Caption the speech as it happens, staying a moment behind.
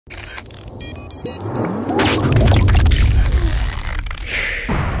Hey,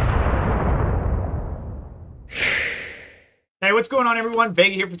 what's going on, everyone?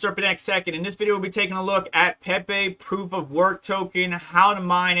 Vega here from SerpentX Tech, and in this video we'll be taking a look at Pepe Proof of Work token, how to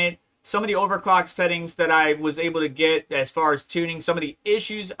mine it, some of the overclock settings that I was able to get as far as tuning, some of the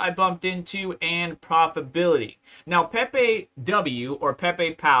issues I bumped into, and profitability. Now, Pepe W, or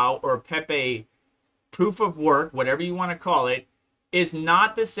Pepe PoW, or Pepe Proof of Work, whatever you want to call it, is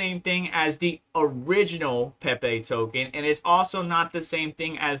not the same thing as the original Pepe token, and it's also not the same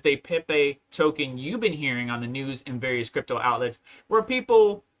thing as the Pepe token you've been hearing on the news and various crypto outlets, where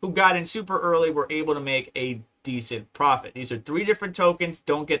people who got in super early were able to make a decent profit. These are three different tokens,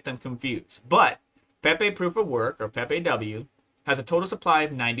 don't get them confused. But Pepe Proof of Work, or Pepe W, has a total supply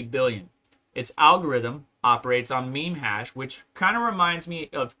of 90 billion. Its algorithm operates on meme hash, which kind of reminds me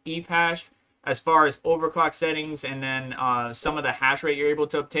of EVGA, as far as overclock settings, and then some of the hash rate you're able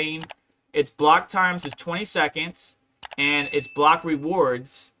to obtain. Its block times is 20 seconds, and its block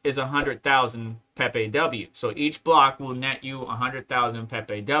rewards is 100,000 Pepe W. So each block will net you 100,000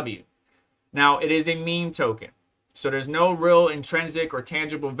 Pepe W. Now, it is a meme token, so there's no real intrinsic or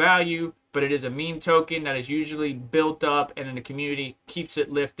tangible value, but it is a meme token that is usually built up and then the community keeps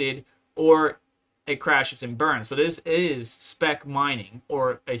it lifted, or it crashes and burns. So this is spec mining,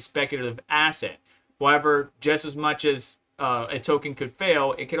 or a speculative asset. However, just as much as a token could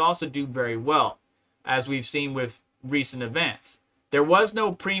fail, it could also do very well, as we've seen with recent events. There was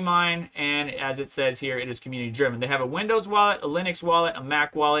no pre-mine, and as it says here, it is community driven. They have a Windows wallet, a Linux wallet, a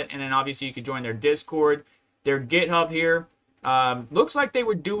Mac wallet, and then obviously you could join their Discord. Their GitHub here looks like they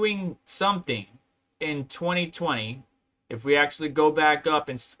were doing something in 2020. If we actually go back up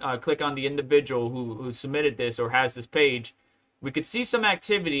and click on the individual who submitted this or has this page, we could see some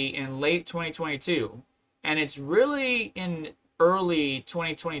activity in late 2022. And it's really in early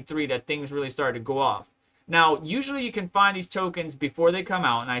 2023 that things really started to go off. Now, usually you can find these tokens before they come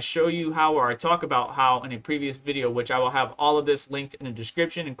out, and I show you how, or I talk about how in a previous video, which I will have all of this linked in the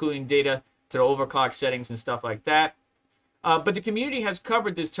description, including data to the overclock settings and stuff like that. But the community has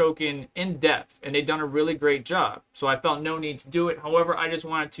covered this token in depth, and they've done a really great job. So I felt no need to do it. However, I just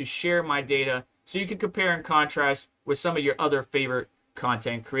wanted to share my data so you can compare and contrast with some of your other favorite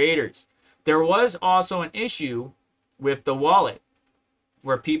content creators. There was also an issue with the wallet,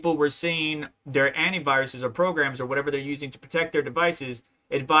 where people were seeing their antiviruses or programs or whatever they're using to protect their devices,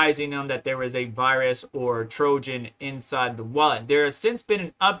 advising them that there was a virus or Trojan inside the wallet. There has since been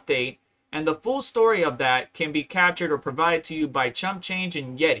an update, and the full story of that can be captured or provided to you by Chump Change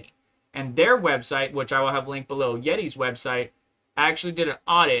and Yeti. And their website, which I will have linked below, Yeti's website, actually did an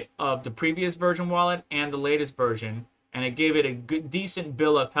audit of the previous version wallet and the latest version, and it gave it a good, decent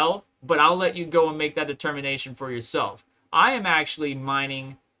bill of health, but I'll let you go and make that determination for yourself. I am actually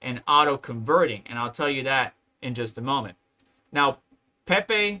mining and auto-converting, and I'll tell you that in just a moment. Now,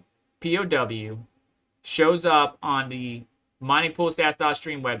 Pepe POW shows up on the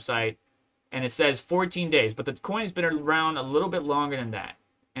miningpoolstats.stream website, and it says 14 days, but the coin has been around a little bit longer than that.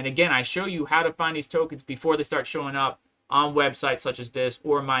 And again, I show you how to find these tokens before they start showing up on websites such as this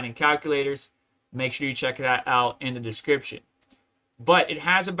or mining calculators. Make sure you check that out in the description. But it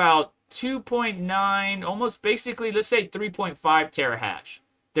has about 2.9, almost basically, let's say 3.5 terahash.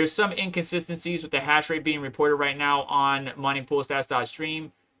 There's some inconsistencies with the hash rate being reported right now on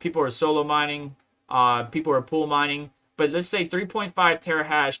miningpoolstats.stream. People are solo mining, people are pool mining, but let's say 3.5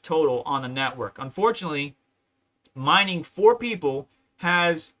 terahash total on the network. Unfortunately, mining 4 people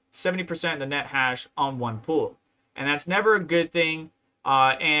has 70% of the net hash on one pool, and that's never a good thing.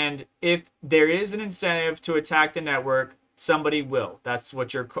 And if there is an incentive to attack the network, somebody will. That's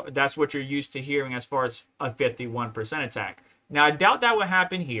what you're used to hearing as far as a 51% attack. Now, I doubt that will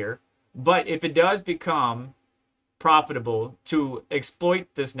happen here, but if it does become profitable to exploit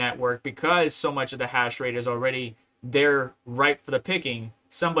this network because so much of the hash rate is already there ripe for the picking,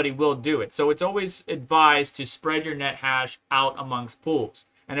 somebody will do it. So it's always advised to spread your net hash out amongst pools,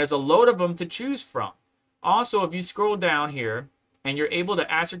 and there's a load of them to choose from. Also, if you scroll down here and you're able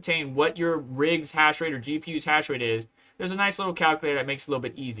to ascertain what your rig's hash rate or GPU's hash rate is, there's a nice little calculator that makes it a little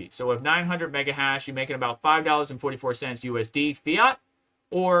bit easy. So with 900 mega hash, you're making about $5.44 USD fiat,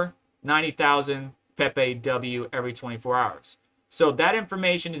 or 90,000 Pepe W every 24 hours. So that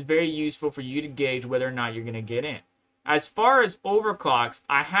information is very useful for you to gauge whether or not you're going to get in. As far as overclocks,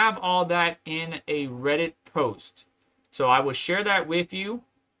 I have all that in a Reddit post, so I will share that with you.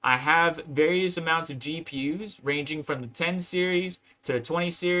 I have various amounts of GPUs ranging from the 10 series to the 20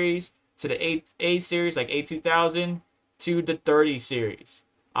 series to the A series, like A2000, to the 30 series.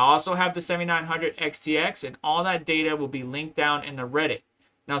 I also have the 7900 XTX, and all that data will be linked down in the Reddit.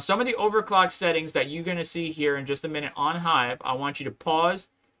 Now, some of the overclock settings that you're going to see here in just a minute on Hive, I want you to pause,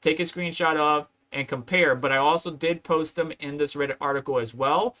 take a screenshot of, and compare. But I also did post them in this Reddit article as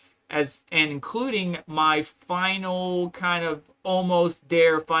well, and including my final kind of almost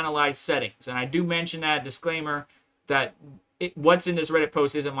there finalized settings. And I do mention that disclaimer that what's in this Reddit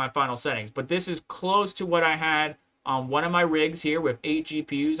post isn't my final settings. But this is close to what I had on one of my rigs here with 8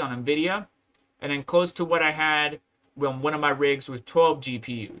 GPUs on Nvidia, and then close to what I had on one of my rigs with 12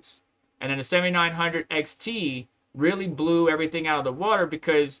 GPUs. And then the 7900 XT really blew everything out of the water,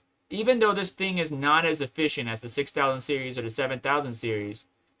 because even though this thing is not as efficient as the 6000 series or the 7000 series,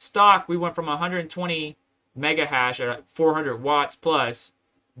 stock, we went from 120 mega hash at 400 watts plus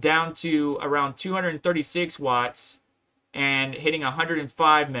down to around 236 watts and hitting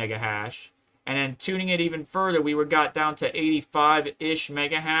 105 mega hash. And then tuning it even further, we got down to 85-ish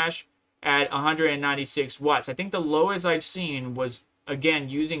mega hash at 196 watts. I think the lowest I've seen was, again,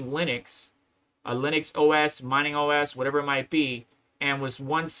 using Linux, a Linux OS, mining OS, whatever it might be, and was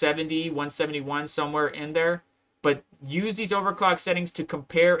 170, 171, somewhere in there. But use these overclock settings to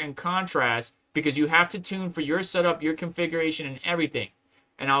compare and contrast, because you have to tune for your setup, your configuration, and everything.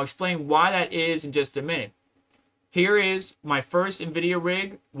 And I'll explain why that is in just a minute. Here is my first Nvidia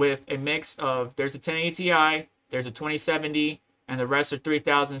rig with a mix of, there's a 1080 Ti, there's a 2070, and the rest are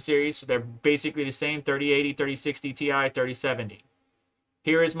 3000 series. So they're basically the same, 3080, 3060 Ti, 3070.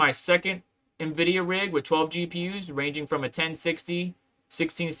 Here is my second Nvidia rig with 12 GPUs, ranging from a 1060,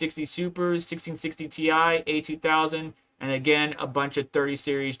 1660 Supers, 1660 Ti, A2000, and again, a bunch of 30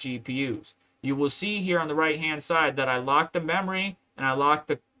 series GPUs. You will see here on the right-hand side that I locked the memory and I locked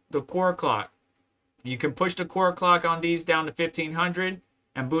the core clock. You can push the core clock on these down to 1500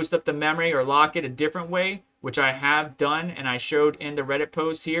 and boost up the memory, or lock it a different way, which I have done and I showed in the Reddit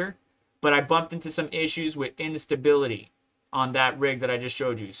post here. But I bumped into some issues with instability on that rig that I just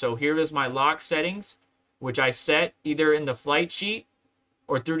showed you. So here is my lock settings, which I set either in the flight sheet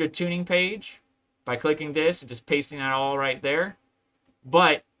or through the tuning page by clicking this and just pasting that all right there.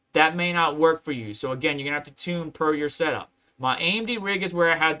 But that may not work for you. So again, you're going to have to tune per your setup. My AMD rig is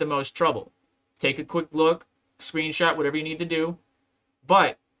where I had the most trouble. Take a quick look, screenshot, whatever you need to do.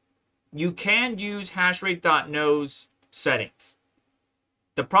 But you can use Hashrate.No's settings.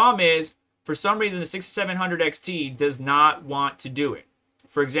 The problem is, for some reason, the 6700 XT does not want to do it.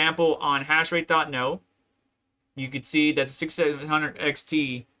 For example, on Hashrate.No, you could see that the 6700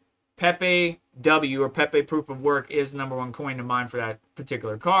 XT Pepe W, or Pepe Proof of Work, is the #1 coin to mine for that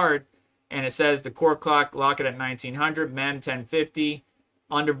particular card. And it says the core clock, lock it at 1900, MEM 1050,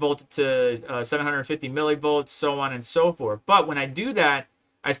 undervolted to 750 millivolts, so on and so forth. But when I do that,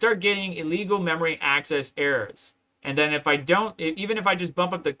 I start getting illegal memory access errors. And then if I don't, even if I just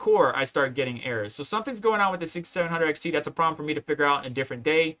bump up the core, I start getting errors. So something's going on with the 6700 XT. That's a problem for me to figure out in a different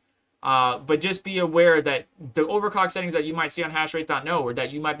day. But just be aware that the overclock settings that you might see on Hashrate.No, or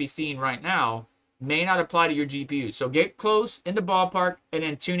that you might be seeing right now, may not apply to your GPU. So get close in the ballpark and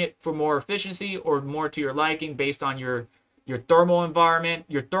then tune it for more efficiency or more to your liking based on your thermal environment,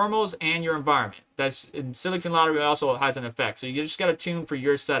 your thermals, and your environment. That's in Silicon Lottery also has an effect. So you just got to tune for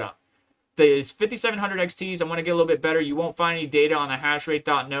your setup. The 5700 XTs, I want to get a little bit better. You won't find any data on the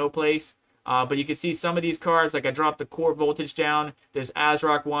Hashrate.No place. But you can see some of these cards, like I dropped the core voltage down. This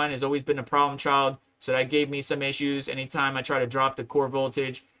ASRock one has always been a problem child. So that gave me some issues anytime I try to drop the core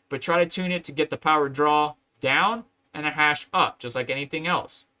voltage. But try to tune it to get the power draw down and the hash up, just like anything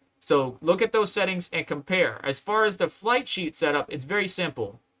else. So look at those settings and compare. As far as the flight sheet setup, it's very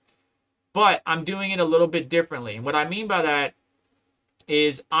simple. But I'm doing it a little bit differently. And what I mean by that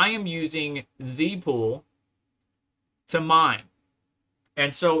is I am using Z-Pool to mine.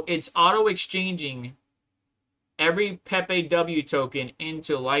 And so it's auto-exchanging every Pepe W token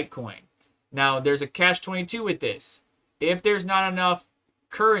into Litecoin. Now, there's a catch-22 with this. If there's not enough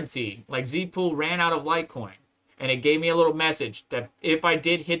currency, like Z-Pool ran out of Litecoin, and it gave me a little message that if I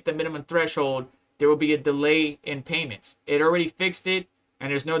did hit the minimum threshold, there will be a delay in payments. It already fixed it,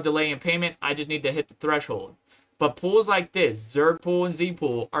 and there's no delay in payment. I just need to hit the threshold. But pools like this, Zerg Pool and Z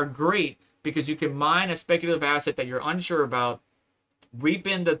Pool, are great because you can mine a speculative asset that you're unsure about, reap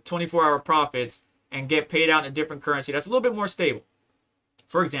in the 24-hour profits, and get paid out in a different currency that's a little bit more stable.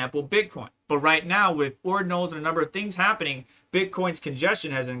 For example, Bitcoin. But right now, with ordinals and a number of things happening, Bitcoin's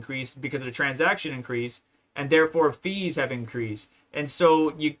congestion has increased because of the transaction increase, and therefore fees have increased. And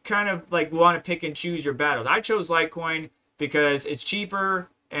so you kind of like want to pick and choose your battles. I chose Litecoin because it's cheaper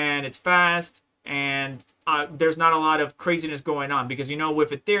and it's fast, and there's not a lot of craziness going on. Because, you know,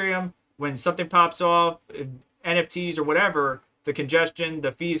 with Ethereum, when something pops off, NFTs or whatever, the congestion,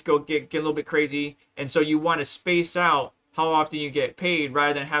 the fees get a little bit crazy. And so you want to space out how often you get paid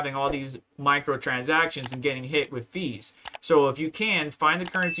rather than having all these microtransactions and getting hit with fees. So if you can, find the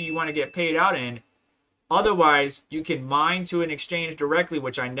currency you want to get paid out in. Otherwise, you can mine to an exchange directly,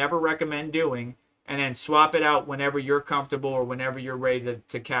 which I never recommend doing, and then swap it out whenever you're comfortable or whenever you're ready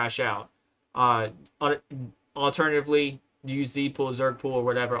to cash out. Alternatively, use Zpool, Zergpool, or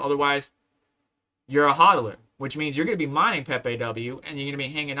whatever. Otherwise, you're a hodler, which means you're going to be mining PepeW and you're going to be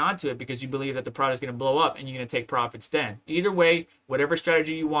hanging on to it because you believe that the product is going to blow up and you're going to take profits then. Either way, whatever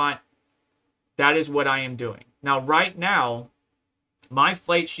strategy you want, that is what I am doing. Now, right now, my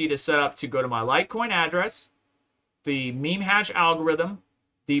flight sheet is set up to go to my Litecoin address, the meme hash algorithm,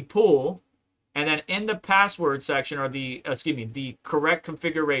 the pool, and then in the password section, or the correct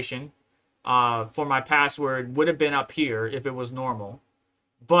configuration for my password would have been up here if it was normal.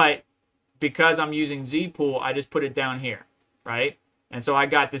 But because I'm using Zpool, I just put it down here, right? And so I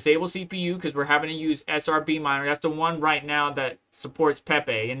got disable CPU because we're having to use SRB miner. That's the one right now that supports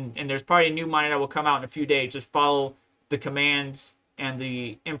Pepe. And there's probably a new miner that will come out in a few days. Just follow the commands and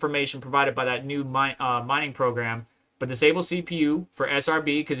the information provided by that new mining program. But disable CPU for SRB,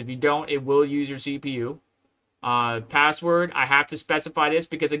 because if you don't, it will use your CPU. Password, I have to specify this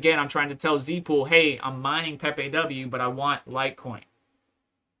because, again, I'm trying to tell Zpool, hey, I'm mining PepeW, but I want Litecoin.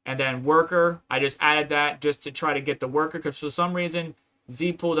 And then worker, I just added that just to try to get the worker, because for some reason,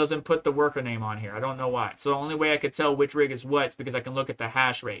 Zpool doesn't put the worker name on here. I don't know why. So the only way I could tell which rig is what is because I can look at the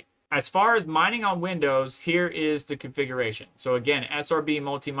hash rate. As far as mining on Windows, here is the configuration. So again, SRB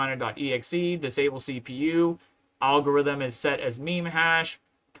multiminer.exe, disable CPU, algorithm is set as meme hash,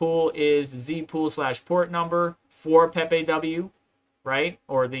 pool is Zpool/port number for PepeW, right?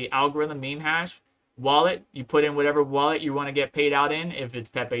 Or the algorithm meme hash. Wallet, you put in whatever wallet you want to get paid out in, if it's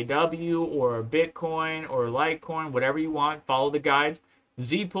PepeW or Bitcoin or Litecoin, whatever you want, follow the guides.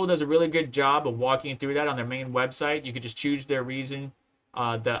 Zpool does a really good job of walking you through that on their main website. You could just choose their reason,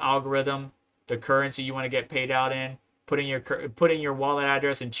 the algorithm, the currency you want to get paid out in, put in your wallet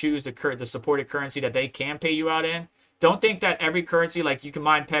address and choose the supported currency that they can pay you out in. Don't think that every currency, like you can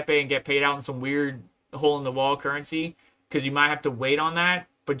mine Pepe and get paid out in some weird hole-in-the-wall currency, because you might have to wait on that,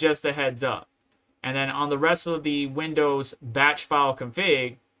 but just a heads up. And then on the rest of the Windows batch file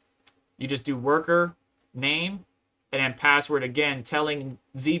config, you just do worker, name, and then password again, telling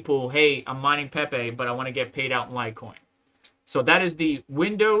Zpool, hey, I'm mining Pepe, but I want to get paid out in Litecoin. So that is the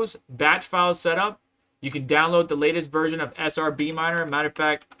Windows batch file setup. You can download the latest version of SRB Miner. Matter of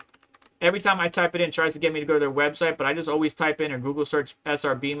fact, every time I type it in, it tries to get me to go to their website, but I just always type in or Google search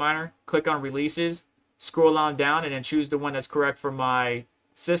SRB Miner, click on releases, scroll on down, and then choose the one that's correct for my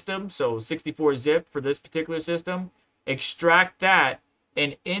system. So 64-zip for this particular system. Extract that,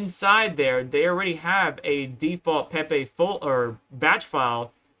 and inside there, they already have a default Pepe full or batch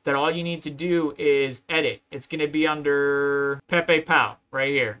file that all you need to do is edit. It's going to be under Pepe PoW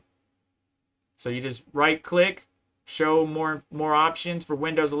right here. So you just right-click, show more options for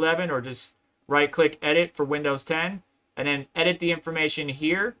Windows 11, or just right-click edit for Windows 10, and then edit the information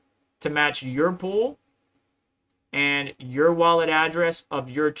here to match your pool and your wallet address of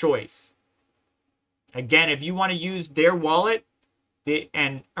your choice. Again, if you want to use their wallet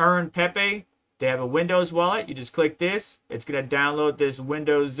and earn Pepe, they have a Windows wallet. You just click this. It's going to download this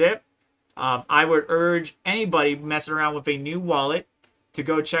Windows zip. I would urge anybody messing around with a new wallet to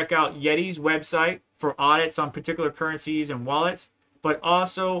go check out Yeti's website for audits on particular currencies and wallets. But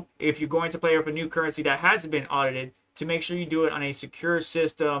also, if you're going to play with a new currency that hasn't been audited, to make sure you do it on a secure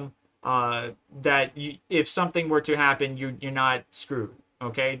system that if something were to happen, you're not screwed.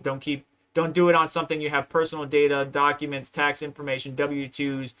 Okay, don't do it on something you have personal data, documents, tax information,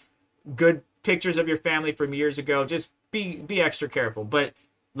 W-2s, good pictures of your family from years ago. Just be extra careful. But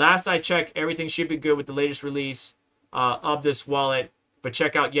last I checked, everything should be good with the latest release of this wallet. But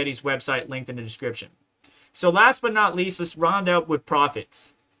check out Yeti's website, linked in the description. So last but not least, let's round out with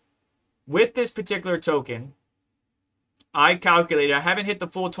profits. With this particular token, I calculated, I haven't hit the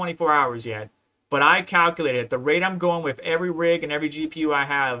full 24 hours yet, but I calculated at the rate I'm going with every rig and every GPU I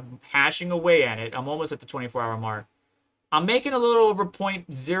have hashing away at it, I'm almost at the 24-hour mark. I'm making a little over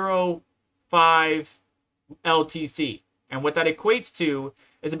 0.05 LTC. And what that equates to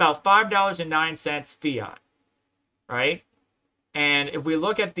is about $5.09 fiat, right? And if we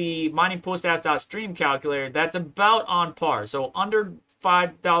look at the miningpoolstats.stream calculator, that's about on par. So under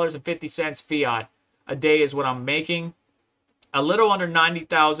 $5.50 fiat a day is what I'm making. A little under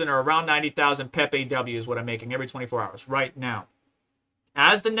 90,000 or around 90,000 PepeW is what I'm making every 24 hours right now.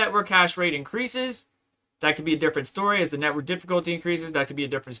 As the network hash rate increases, that could be a different story. As the network difficulty increases, that could be a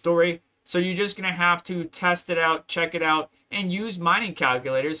different story. So you're just going to have to test it out, check it out, and use mining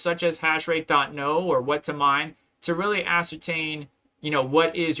calculators such as Hashrate.No or What to Mine to really ascertain, you know,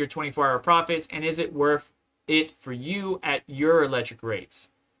 what is your 24-hour profits and is it worth it for you at your electric rates.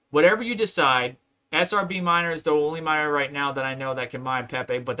 Whatever you decide, SRB Miner is the only miner right now that I know that can mine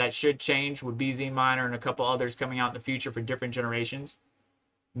Pepe, but that should change with BZ Miner and a couple others coming out in the future for different generations.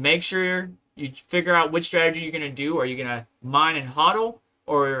 Make sure you figure out which strategy you're going to do. Are you going to mine and hodl,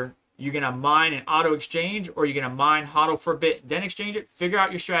 or you're going to mine and auto exchange, or you're going to mine hodl for a bit, then exchange it? Figure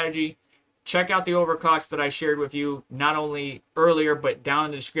out your strategy. Check out the overclocks that I shared with you, not only earlier, but down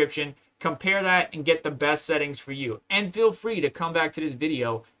in the description. Compare that and get the best settings for you. And feel free to come back to this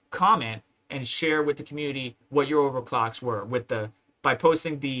video, comment, and share with the community what your overclocks were by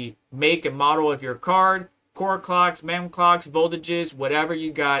posting the make and model of your card, core clocks, mem clocks, voltages, whatever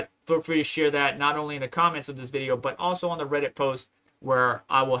you got. Feel free to share that not only in the comments of this video, but also on the Reddit post where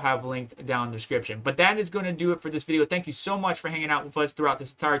I will have linked down in the description. But that is going to do it for this video. Thank you so much for hanging out with us throughout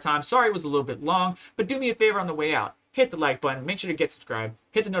this entire time. Sorry it was a little bit long, but do me a favor on the way out. Hit the like button, make sure to get subscribed,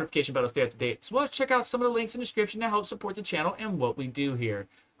 hit the notification bell to stay up to date, as well as check out some of the links in the description to help support the channel and what we do here.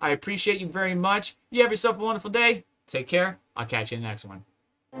 I appreciate you very much. You have yourself a wonderful day. Take care. I'll catch you in the next one.